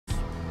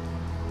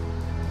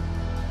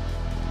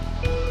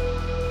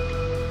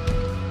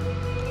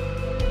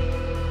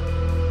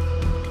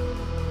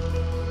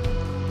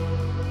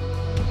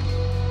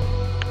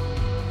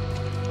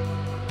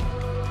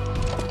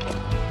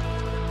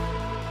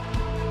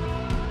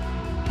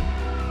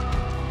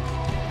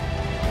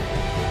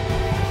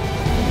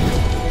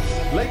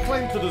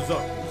claim to the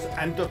zones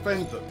and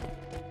defend them.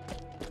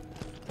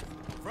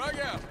 Frag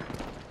out!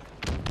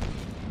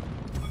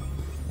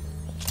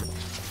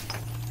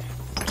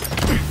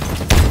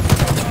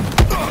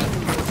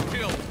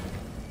 Killed!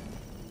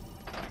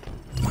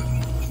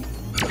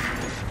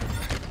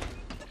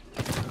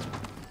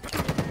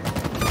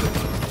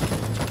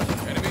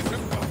 Enemies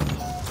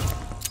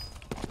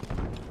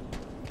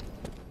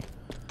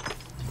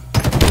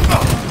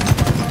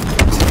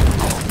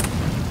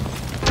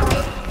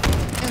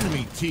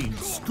Enemy team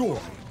scoring.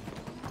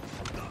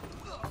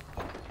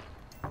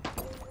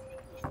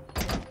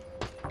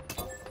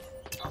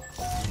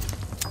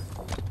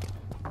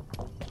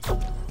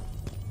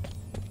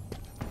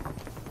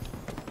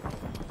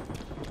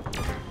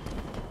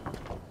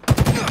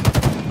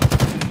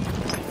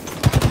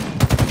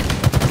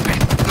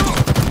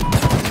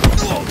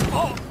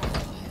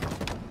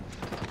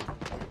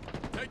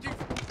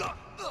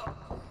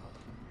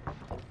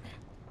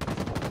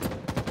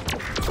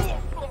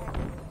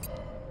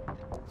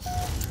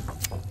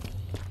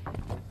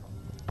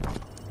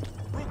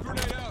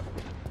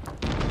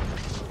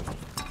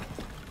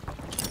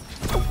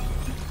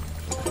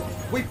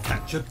 We've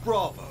captured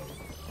Bravo.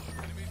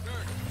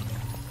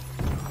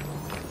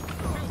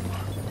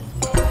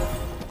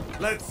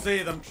 Let's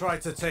see them try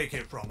to take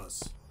it from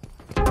us.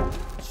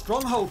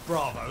 Stronghold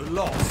Bravo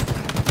lost.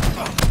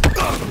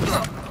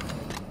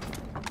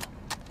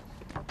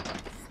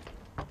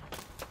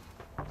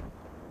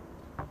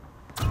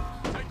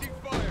 taking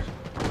fire!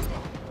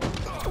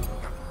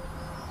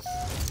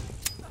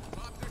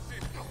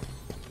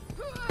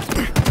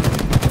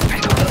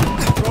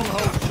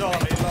 Stronghold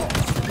Charlie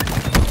lost.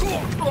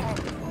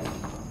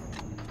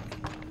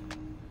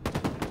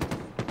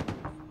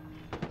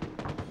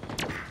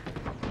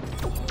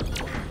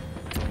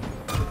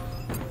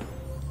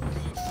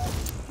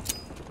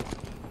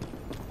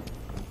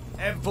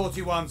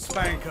 M41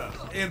 Spanker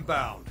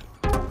inbound.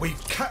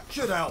 We've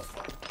captured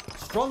Alpha.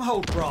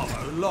 Stronghold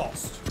Bravo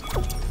lost.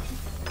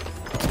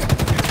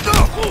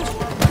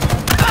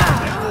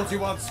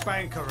 M41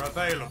 Spanker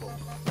available.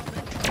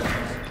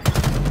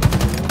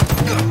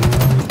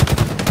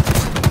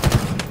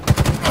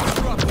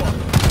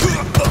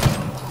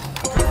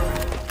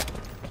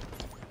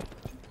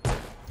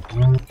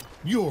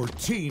 Your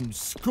team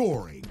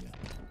scoring.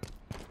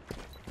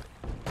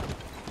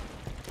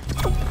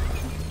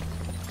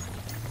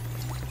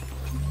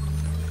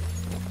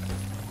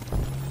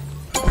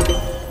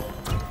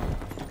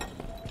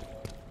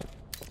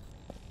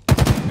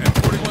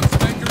 M41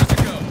 Spanker is a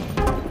go!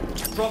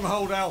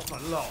 Stronghold Alpha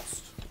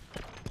lost.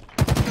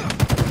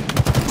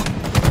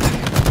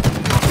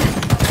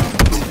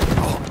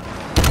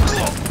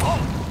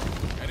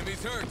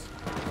 Enemies hurt!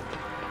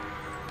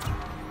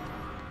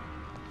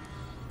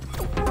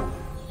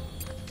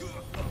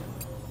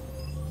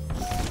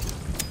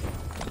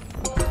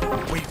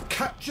 We've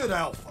captured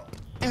Alpha.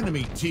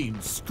 Enemy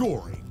team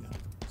scoring.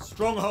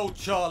 Stronghold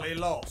Charlie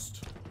lost.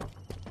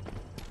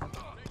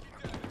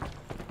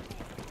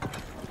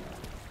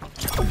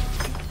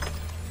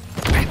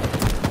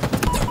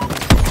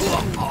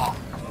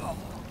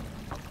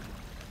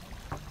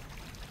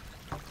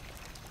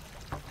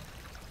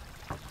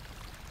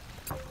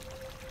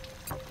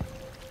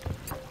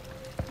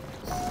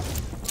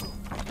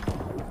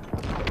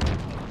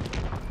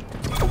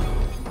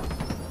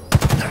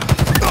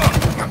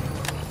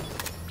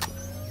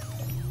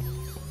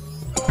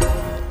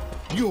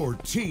 Your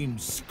team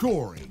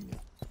scoring.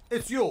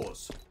 It's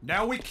yours.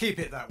 Now we keep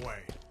it that way.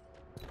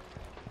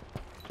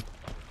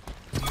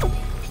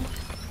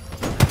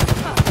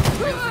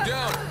 Shields are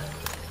down!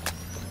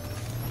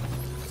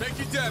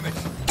 Taking damage!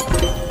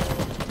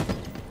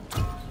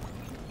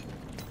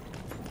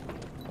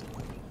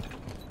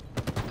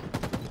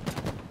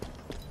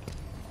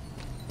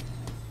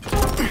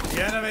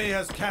 The enemy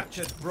has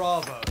captured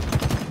Bravo.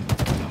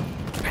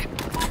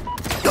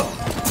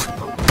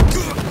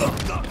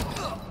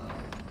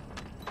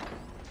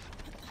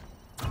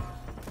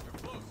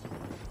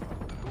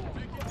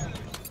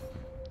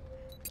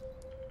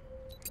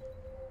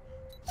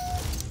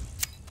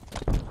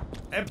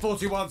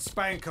 M41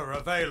 Spanker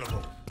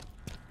available.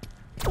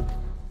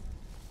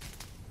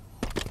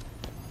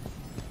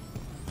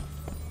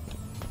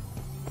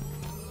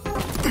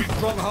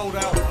 Stronghold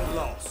Alpha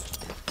lost.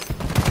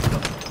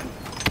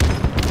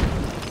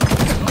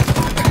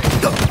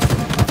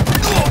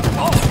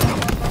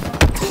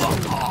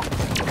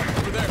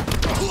 Over there!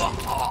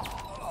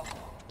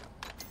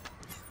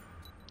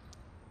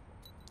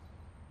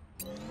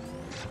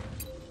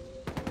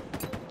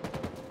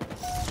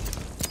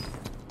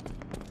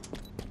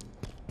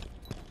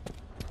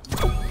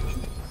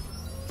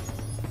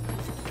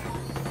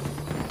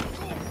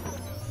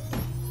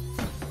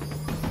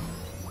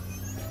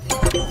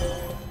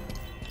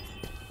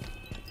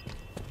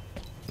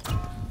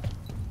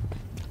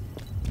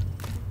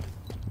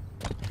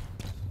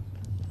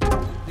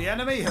 The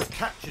enemy has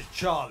captured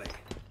Charlie.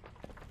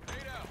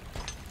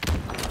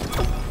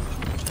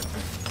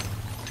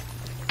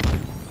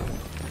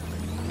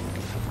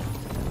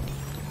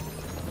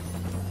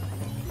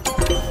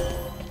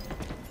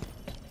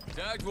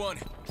 Down! Tagged one.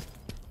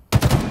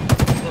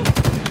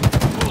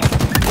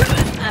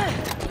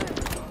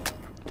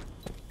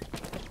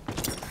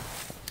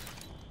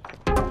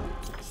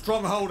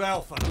 Stronghold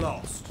Alpha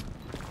lost.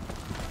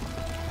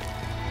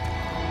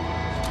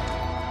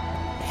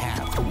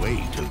 Halfway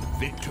to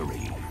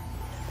victory.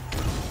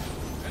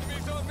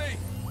 Enemies on me.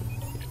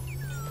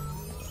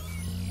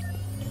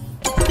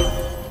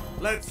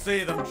 Let's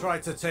see them try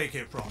to take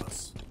it from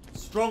us.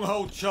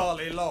 Stronghold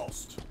Charlie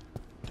lost.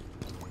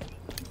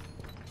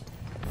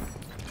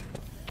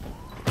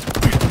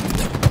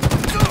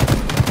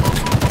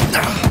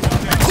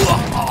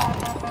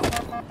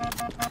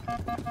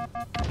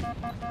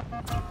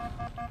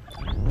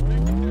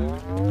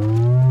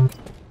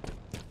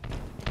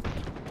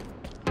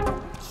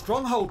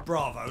 Stronghold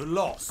Bravo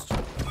lost.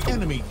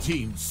 Enemy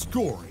team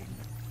scoring.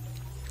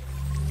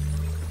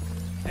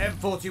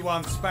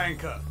 M41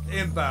 Spanker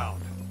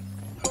inbound.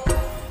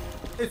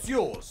 It's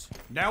yours.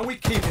 Now we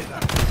keep it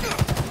that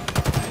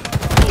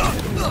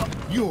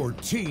way. Your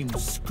team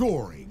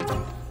scoring.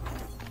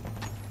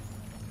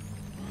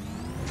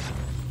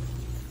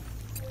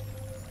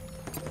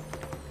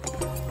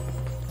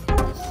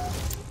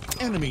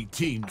 Enemy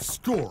team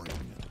scoring.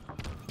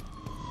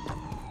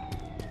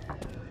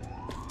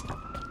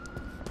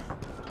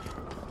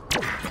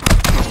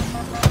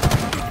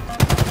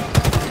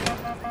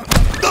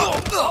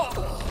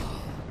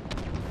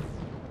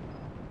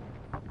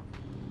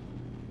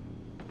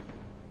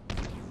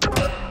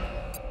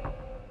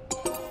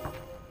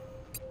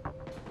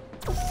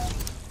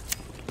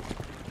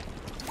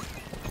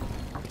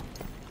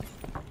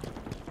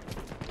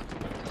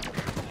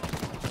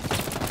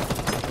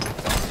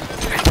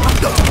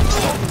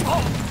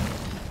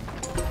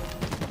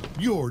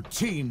 Your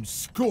team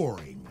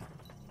scoring.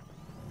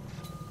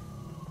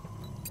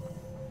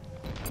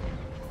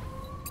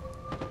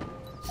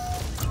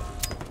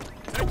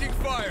 Taking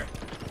fire.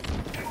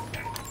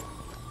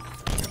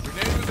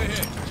 Grenade was a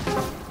hit.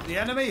 The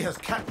enemy has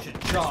captured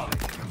Charlie.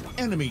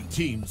 Enemy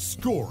team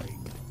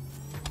scoring.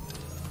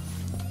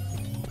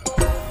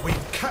 We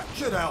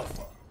captured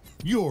Alpha.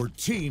 Your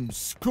team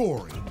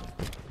scoring.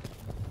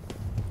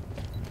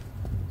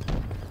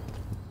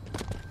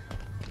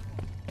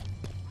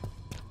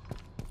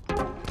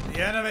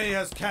 The enemy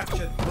has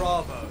captured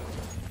Bravo.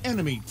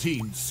 Enemy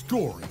team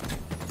scoring.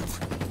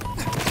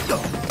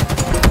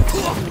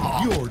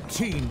 Your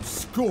team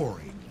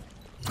scoring.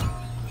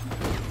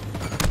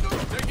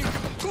 Taking.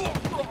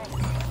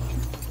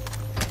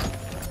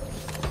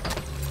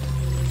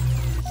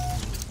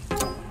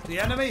 The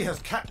enemy has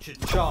captured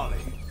Charlie.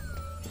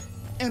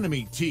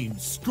 Enemy team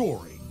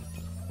scoring.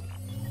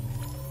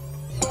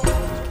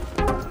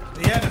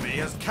 The enemy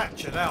has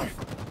captured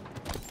Alpha.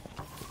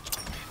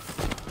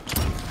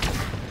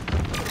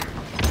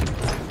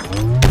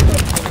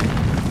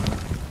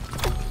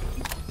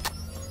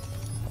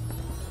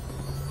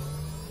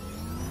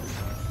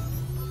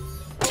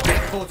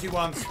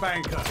 M41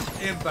 Spanker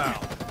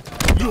inbound.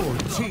 Your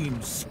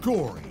team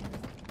scoring.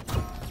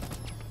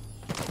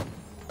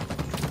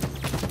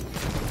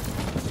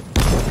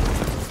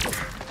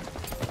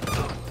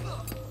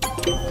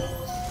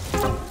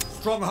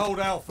 Stronghold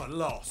Alpha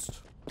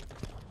lost.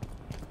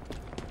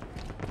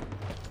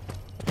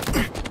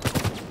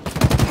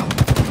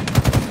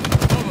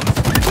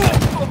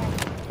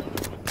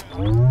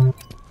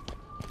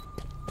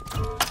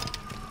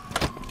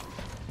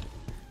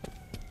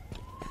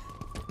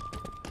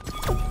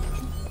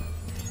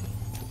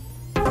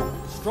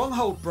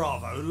 Stronghold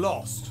Bravo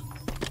lost.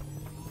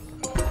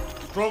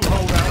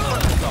 Stronghold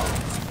Alpha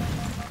lost.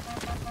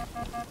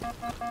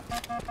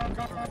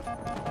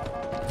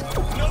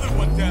 Another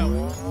one down.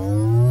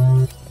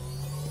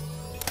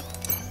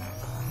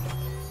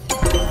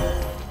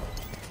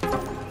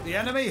 The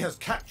enemy has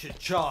captured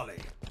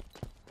Charlie.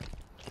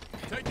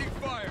 Taking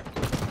fire.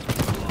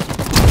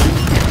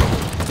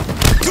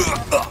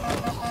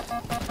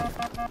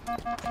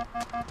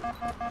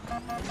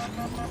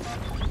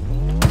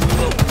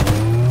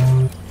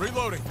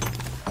 Reloading.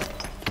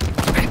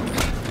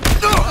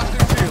 Lost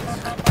their shields.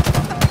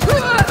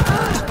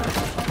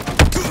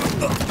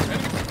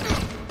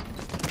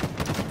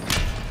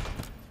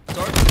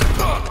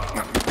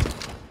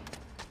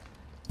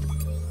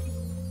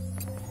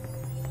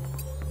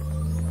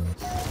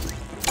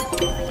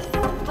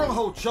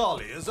 Stronghold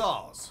Charlie is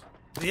ours.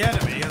 The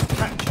enemy has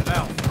captured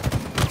Alpha.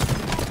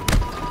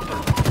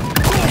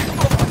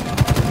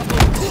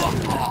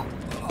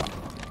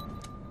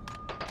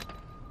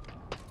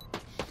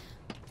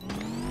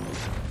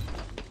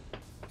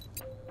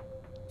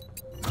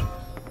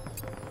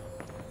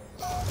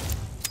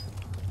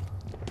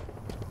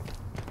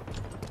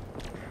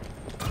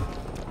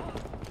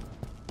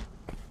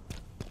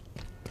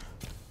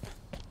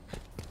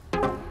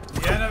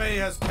 The enemy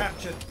has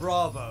captured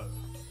Bravo.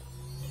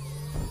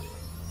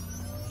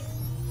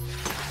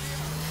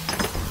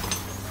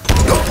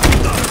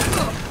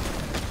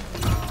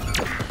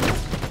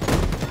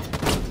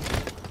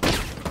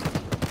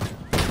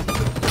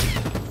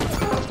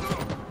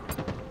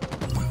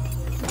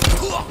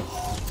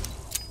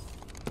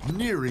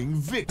 Nearing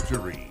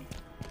victory.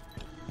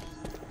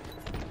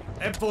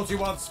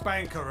 M41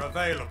 Spanker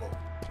available.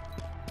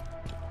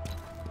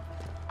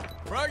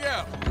 Frag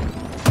out.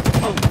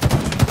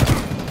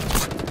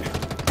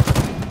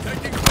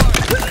 Taking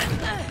fire.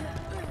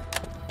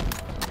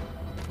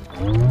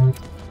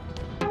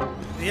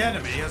 The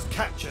enemy has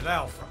captured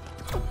Alpha.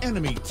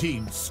 Enemy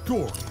team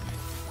scoring.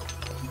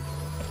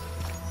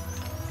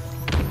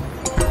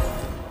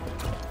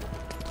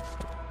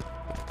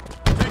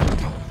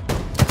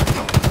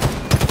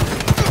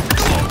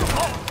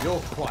 You're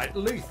quite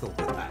lethal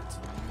with that.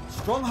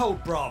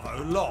 Stronghold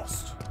Bravo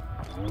lost.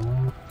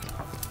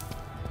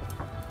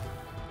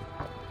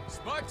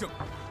 Spiked him.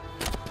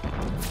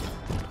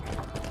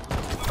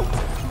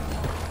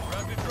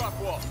 Grab the drop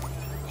wall.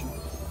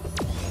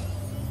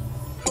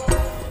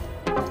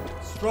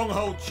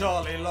 Stronghold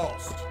Charlie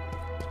lost.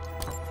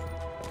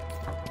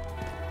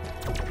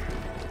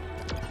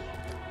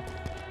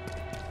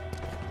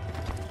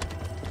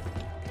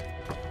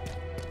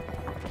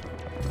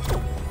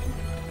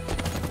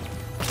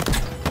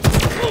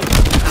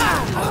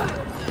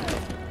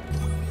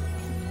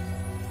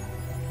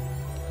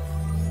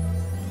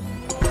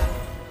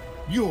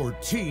 Your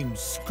team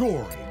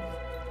scoring.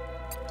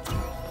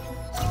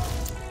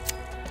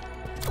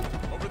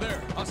 Over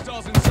there.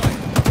 Hostiles in sight.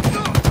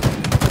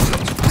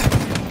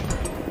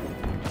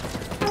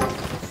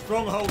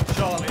 Stronghold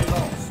Charlie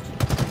lost.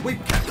 We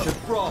captured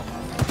Bravo.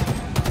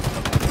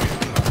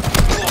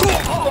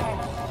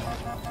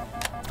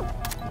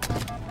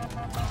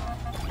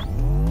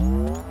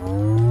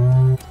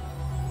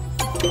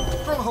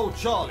 Stronghold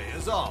Charlie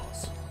is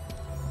ours.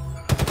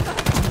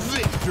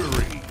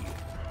 Victory.